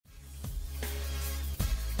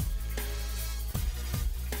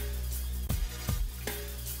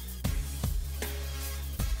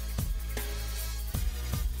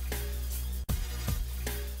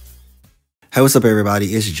Hey, what's up, everybody?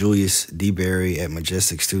 It's Julius D. Berry at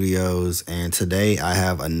Majestic Studios, and today I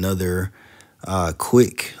have another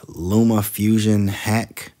quick LumaFusion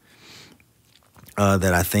hack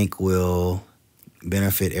that I think will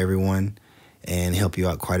benefit everyone and help you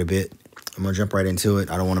out quite a bit. I'm going to jump right into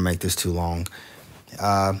it. I don't want to make this too long.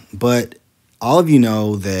 But all of you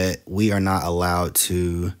know that we are not allowed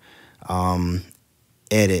to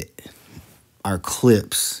edit our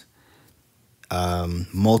clips,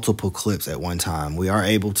 multiple clips at one time. We are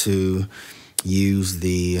able to use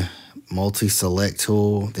the multi-select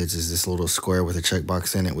tool. This is this little square with a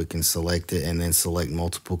checkbox in it. We can select it and then select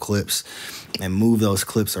multiple clips and move those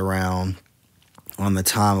clips around on the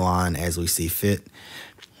timeline as we see fit.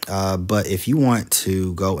 But if you want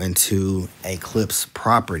to go into a clip's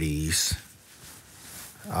properties,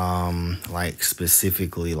 like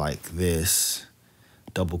specifically like this,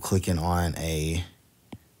 double clicking on a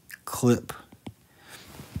clip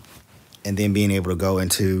and then being able to go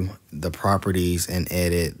into the properties and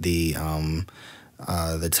edit the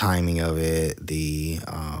timing of it, the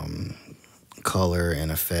color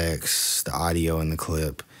and effects, the audio in the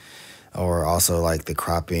clip, or also like the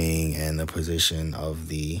cropping and the position of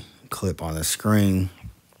the clip on the screen.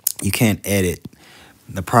 You can't edit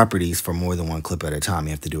the properties for more than one clip at a time.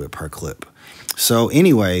 You have to do it per clip. So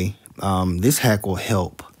anyway, this hack will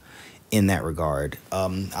help in that regard.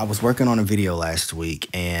 I was working on a video last week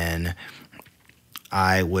and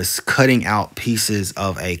I was cutting out pieces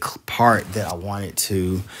of a part that I wanted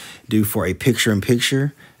to do for a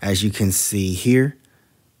picture-in-picture, as you can see here.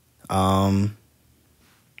 No,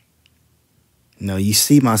 you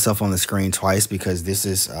see myself on the screen twice because this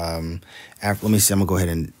is, let me see, I'm gonna go ahead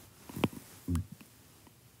and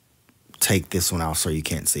take this one out so you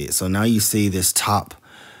can't see it. So now you see this top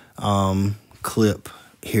clip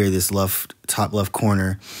here, this top left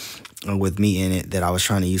corner with me in it that I was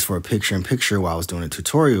trying to use for a picture-in-picture while I was doing a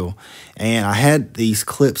tutorial. And I had these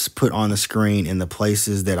clips put on the screen in the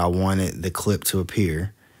places that I wanted the clip to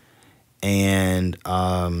appear. And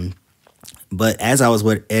but as I was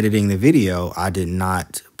editing the video, I did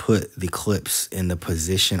not put the clips in the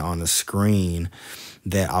position on the screen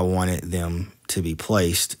that I wanted them to be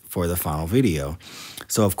placed for the final video.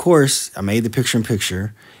 So of course I made the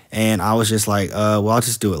picture-in-picture and I was just like, well, I'll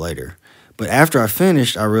just do it later. But after I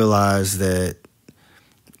finished, I realized that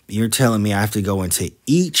you're telling me I have to go into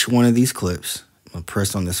each one of these clips. I'm gonna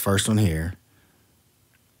press on this first one here.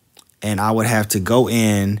 And I would have to go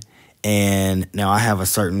in, and now I have a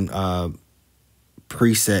certain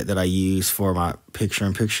preset that I use for my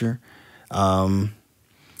picture-in-picture.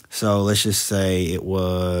 So let's just say it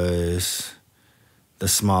was the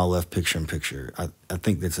small left picture-in-picture. I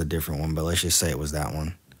think that's a different one, but let's just say it was that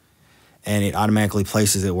one. And it automatically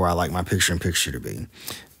places it where I like my picture-in-picture to be.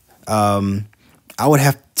 I would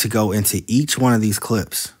have to go into each one of these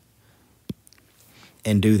clips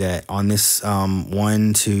and do that on this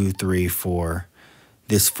 1, 2, 3, 4,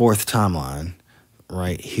 this fourth timeline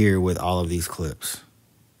right here with all of these clips.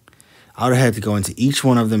 I would have had to go into each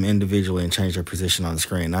one of them individually and change their position on the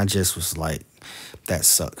screen. And I just was like, that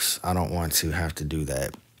sucks. I don't want to have to do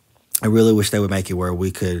that. I really wish they would make it where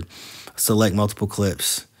we could select multiple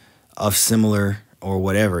clips of similar or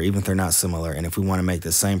whatever, even if they're not similar. And if we want to make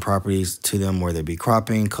the same properties to them, whether it be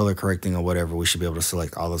cropping, color correcting, or whatever, we should be able to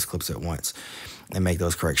select all those clips at once and make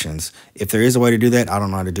those corrections. If there is a way to do that, I don't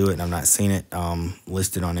know how to do it, and I've not seen it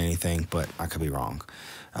listed on anything, but I could be wrong.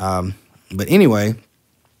 But anyway,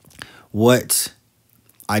 what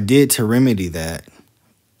I did to remedy that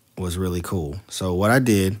was really cool. So what I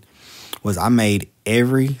did was I made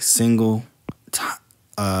every single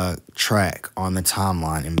track on the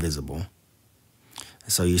timeline invisible.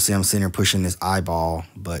 So you see I'm sitting here pushing this eyeball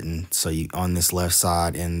button. So you on this left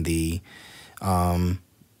side in the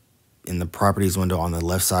properties window on the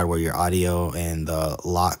left side where your audio and the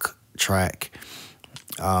lock track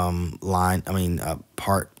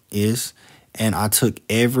part is. And I took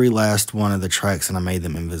every last one of the tracks and I made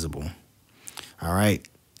them invisible. All right.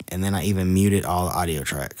 And then I even muted all the audio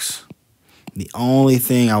tracks. The only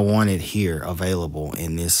thing I wanted here available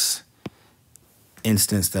in this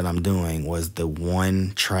instance that I'm doing was the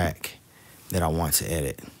one track that I want to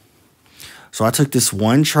edit. So I took this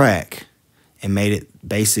one track and made it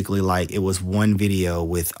basically like it was one video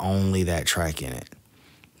with only that track in it,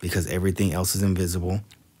 because everything else is invisible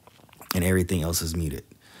and everything else is muted.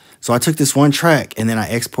 So I took this one track and then I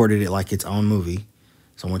exported it like its own movie.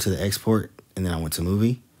 So I went to the export and then I went to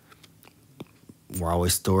movie, where I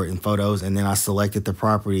always store it in photos, and then I selected the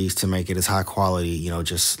properties to make it as high quality, you know,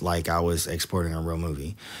 just like I was exporting a real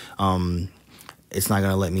movie. It's not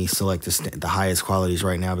going to let me select the highest qualities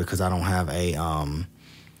right now because I don't have a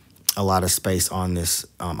a lot of space on this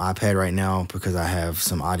iPad right now because I have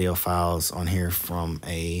some audio files on here from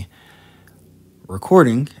a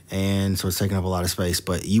recording, and so it's taking up a lot of space.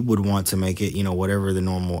 But you would want to make it, you know, whatever the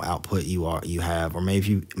normal output you have, or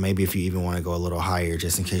maybe if you even want to go a little higher,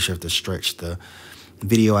 just in case you have to stretch the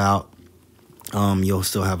video out. You'll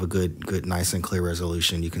still have a good, nice and clear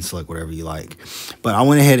resolution. You can select whatever you like. But I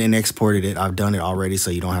went ahead and exported it. I've done it already, so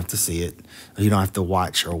you don't have to see it. You don't have to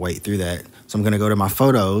watch or wait through that. So I'm going to go to my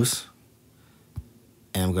photos,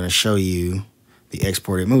 and I'm going to show you the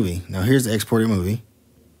exported movie. Now, here's the exported movie.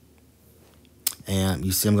 And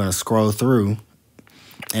you see I'm going to scroll through.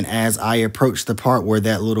 And as I approach the part where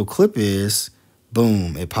that little clip is,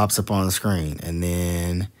 boom, it pops up on the screen. And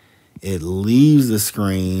then it leaves the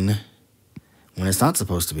screen when it's not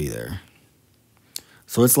supposed to be there.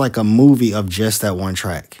 So it's like a movie of just that one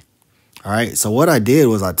track. All right, so what I did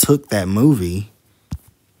was I took that movie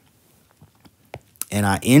and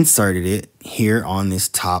I inserted it here on this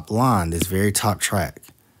top line, this very top track.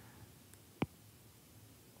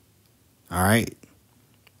 All right.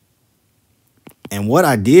 And what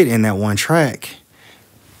I did in that one track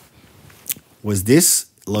was this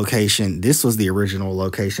location. This was the original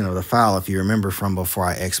location of the file, if you remember from before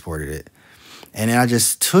I exported it. And then I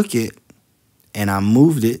just took it and I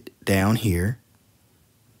moved it down here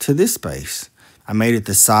to this space. I made it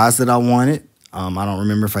the size that I wanted. I don't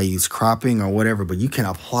remember if I used cropping or whatever, but you can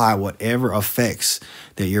apply whatever effects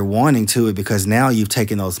that you're wanting to it, because now you've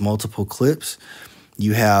taken those multiple clips,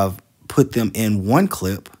 you have put them in one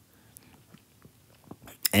clip,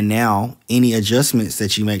 and now any adjustments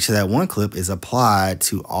that you make to that one clip is applied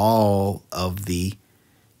to all of the,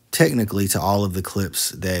 technically to all of the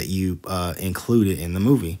clips that you included in the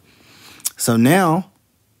movie. So now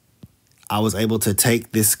I was able to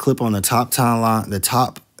take this clip on the top timeline, the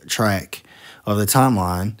top track of the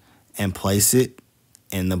timeline, and place it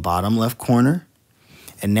in the bottom left corner.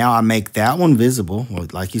 And now I make that one visible. Well,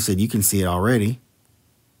 like you said, you can see it already.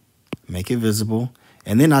 Make it visible.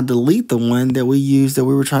 And then I delete the one that we used that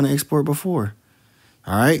we were trying to export before.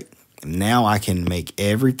 All right. Now I can make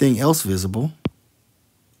everything else visible.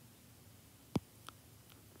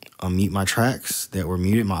 Unmute my tracks that were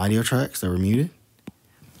muted, my audio tracks that were muted.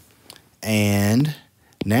 And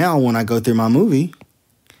now when I go through my movie,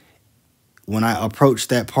 when I approach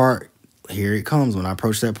that part, here it comes. When I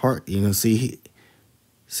approach that part, you can see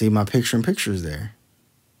my picture in pictures there.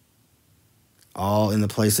 All in the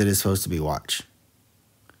place that it's supposed to be. Watch.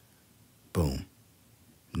 Boom.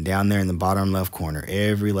 Down there in the bottom left corner,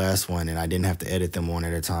 every last one. And I didn't have to edit them one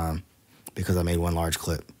at a time because I made one large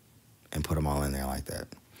clip and put them all in there like that.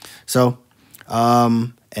 So,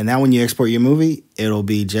 and now when you export your movie, it'll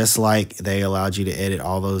be just like they allowed you to edit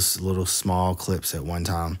all those little small clips at one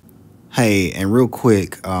time. Hey, and real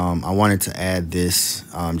quick, I wanted to add this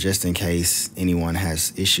just in case anyone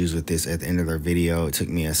has issues with this at the end of their video. It took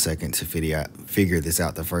me a second to figure this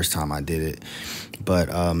out the first time I did it. But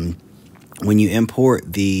when you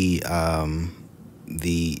import the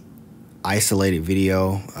isolated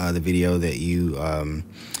video, the video that you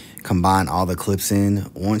combine all the clips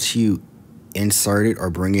in, once you insert it or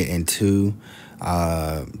bring it into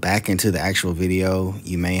back into the actual video,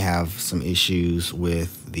 you may have some issues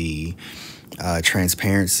with the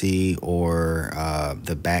transparency or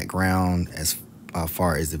the background as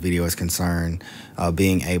far as the video is concerned,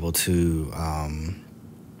 being able to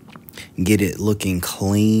get it looking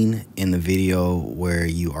clean in the video where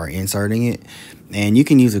you are inserting it. And you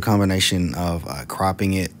can use a combination of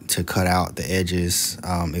cropping it to cut out the edges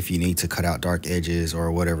if you need to cut out dark edges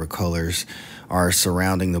or whatever colors are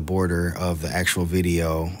surrounding the border of the actual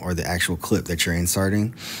video or the actual clip that you're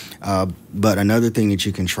inserting. But another thing that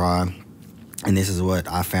you can try, and this is what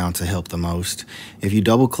I found to help the most, if you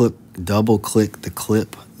double click the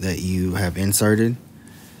clip that you have inserted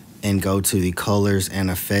and go to the colors and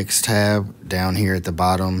effects tab down here at the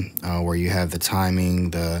bottom where you have the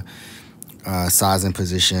timing, the size and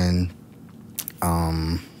position,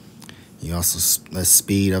 you also the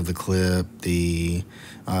speed of the clip, the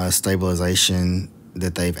stabilization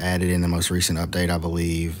that they've added in the most recent update, I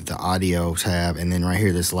believe, the audio tab, and then right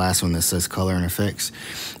here this last one that says color and effects.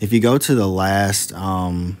 If you go to the last,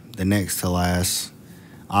 the next to last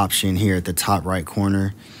option here at the top right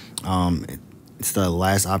corner, it's the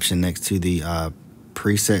last option next to the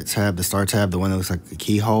preset tab, the start tab, the one that looks like a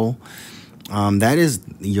keyhole. That is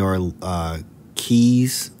your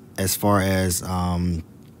keys as far as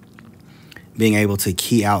being able to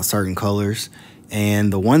key out certain colors.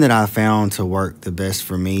 And the one that I found to work the best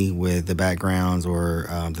for me with the backgrounds or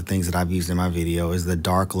the things that I've used in my video is the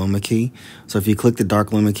dark Luma key. So if you click the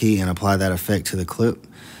dark Luma key and apply that effect to the clip,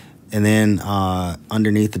 And then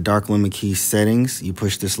underneath the dark luma key settings, you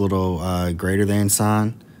push this little greater than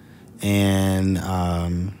sign, and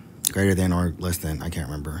greater than or less than, I can't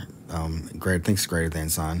remember. I think it's greater than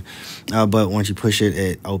sign. But once you push it,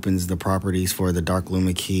 it opens the properties for the dark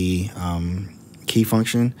luma key key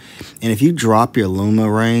function. And if you drop your luma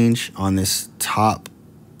range on this top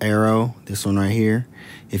arrow, this one right here,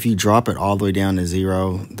 if you drop it all the way down to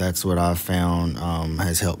 0, that's what I've found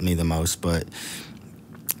has helped me the most. But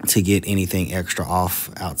to get anything extra off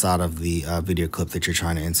outside of the video clip that you're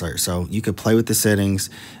trying to insert. So you could play with the settings,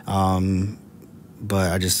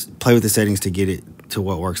 but I just play with the settings to get it to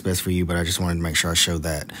what works best for you, but I just wanted to make sure I showed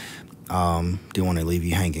that. Didn't want to leave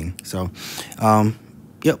you hanging. So,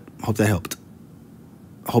 yep, hope that helped.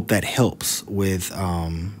 Hope that helps with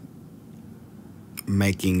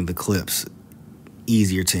making the clips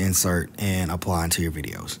easier to insert and apply into your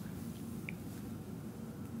videos.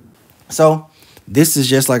 So, this is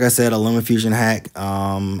just, like I said, a LumaFusion hack.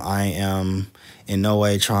 I am in no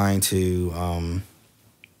way trying to,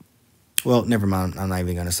 well, never mind. I'm not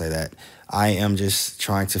even going to say that. I am just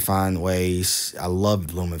trying to find ways. I love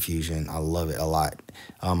LumaFusion. I love it a lot.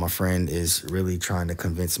 My friend is really trying to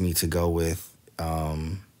convince me to go with,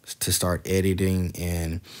 to start editing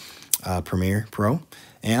in Premiere Pro.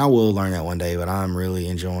 And I will learn that one day, but I'm really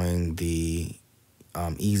enjoying the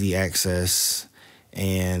easy access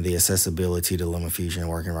and the accessibility to LumaFusion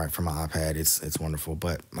working right from my iPad. It's wonderful.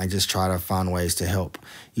 But I just try to find ways to help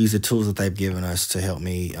use the tools that they've given us to help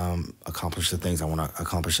me accomplish the things I want to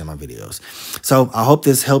accomplish in my videos. So I hope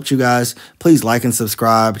this helped you guys. Please like and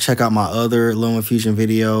subscribe. Check out my other LumaFusion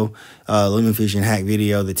video, LumaFusion hack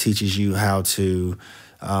video that teaches you how to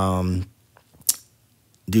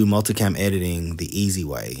do multicam editing the easy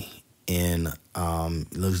way in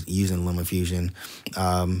using LumaFusion.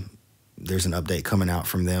 There's an update coming out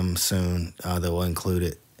from them soon that will include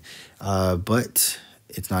it. But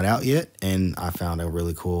it's not out yet, and I found a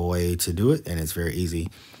really cool way to do it, and it's very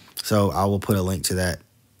easy. So I will put a link to that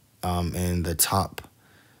in the top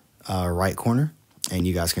right corner, and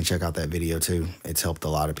you guys can check out that video too. It's helped a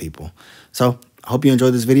lot of people. So I hope you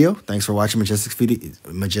enjoyed this video. Thanks for watching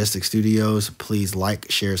Majestic Studios. Please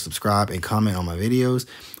like, share, subscribe, and comment on my videos.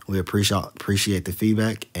 We appreciate the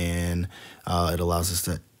feedback, and it allows us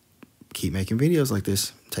to keep making videos like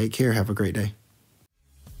this. Take care. Have a great day.